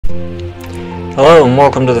Hello and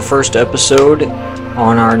welcome to the first episode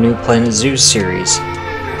on our new Planet Zoo series.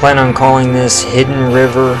 I plan on calling this Hidden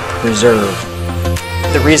River Reserve.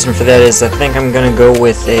 The reason for that is I think I'm going to go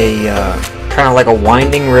with a kind of like a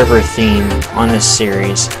winding river theme on this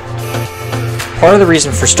series. Part of the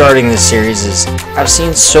reason for starting this series is I've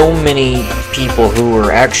seen so many people who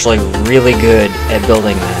are actually really good at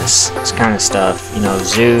building this kind of stuff. You know,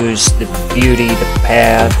 zoos, the beauty, the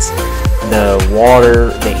paths, the water,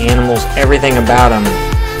 the animals, everything about them,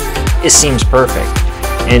 it seems perfect.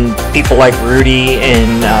 And people like Rudy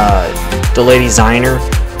and the lady Ziner,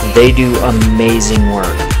 they do amazing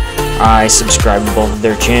work. I subscribe to both of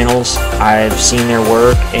their channels. I've seen their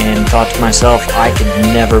work and thought to myself, I could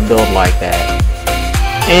never build like that.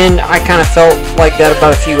 And I kind of felt like that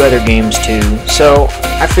about a few other games too. So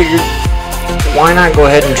I figured, why not go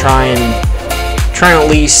ahead and try and at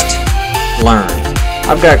least learn.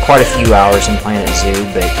 I've got quite a few hours in Planet Zoo,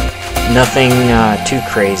 but nothing too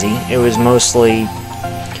crazy. It was mostly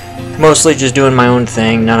just doing my own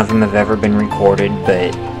thing. None of them have ever been recorded,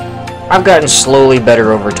 but I've gotten slowly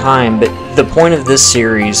better over time. But the point of this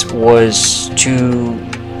series was to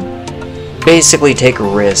basically take a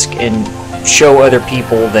risk and show other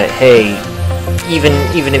people that, hey, even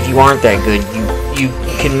if you aren't that good, you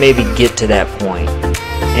can maybe get to that point.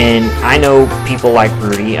 And I know people like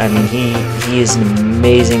Rudy. I mean, he is an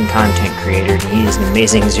amazing content creator, and he is an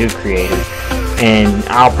amazing zoo creator, and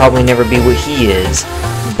I'll probably never be what he is,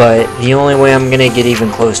 but the only way I'm gonna get even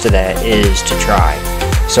close to that is to try.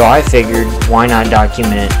 So I figured, why not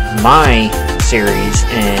document my series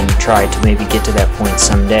and try to maybe get to that point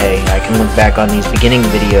someday. I can look back on these beginning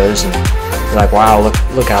videos and be like, wow,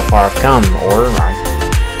 look how far I've come, or I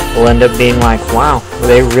will end up being like, wow,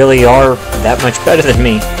 they really are that much better than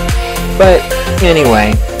me. But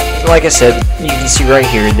anyway, like I said, you can see right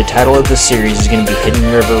here, the title of the series is going to be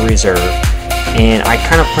Hidden River Reserve, and I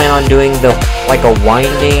kind of plan on doing like a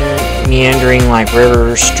winding, meandering, like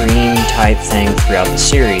river stream type thing throughout the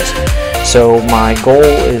series. So my goal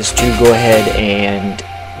is to go ahead and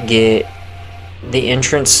get the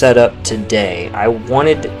entrance set up today. I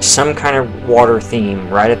wanted some kind of water theme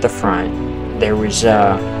right at the front. There was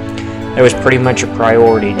pretty much a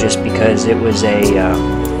priority, just because it was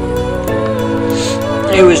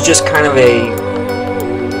just kind of a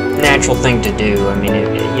natural thing to do. I mean,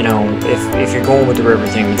 you know, if you're going with the river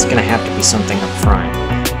theme, it's gonna have to be something up front.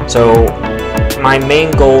 So my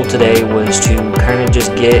main goal today was to kind of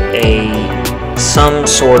just get some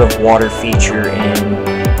sort of water feature in.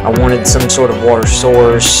 I wanted some sort of water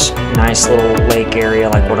source, nice little lake area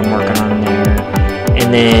like what I'm working on there.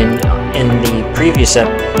 And then in the previous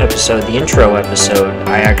episode, the intro episode,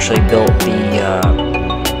 I actually built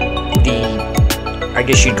I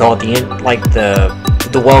guess you'd call it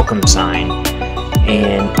the welcome sign.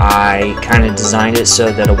 And I kind of designed it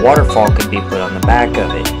so that a waterfall could be put on the back of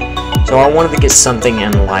it. So I wanted to get something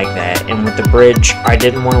in like that, and with the bridge, I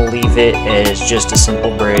didn't want to leave it as just a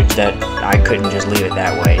simple bridge that I couldn't just leave it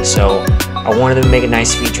that way. So I wanted to make a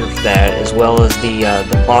nice feature for that, as well as the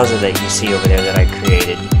plaza that you see over there that I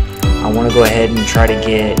created. I want to go ahead and try to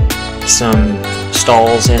get some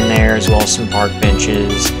stalls in there, as well as some park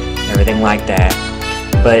benches, everything like that.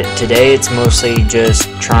 But today it's mostly just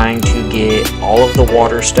trying to get all of the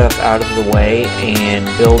water stuff out of the way and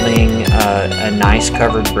building a nice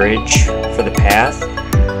covered bridge for the path,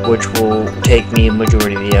 which will take me a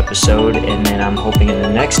majority of the episode. And then I'm hoping in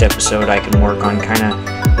the next episode I can work on kind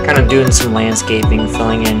of doing some landscaping,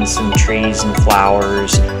 filling in some trees and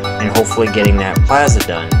flowers, and hopefully getting that plaza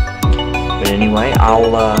done. But anyway,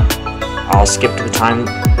 I'll skip to the time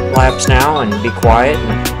lapse now and be quiet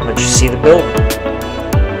and let you see the build.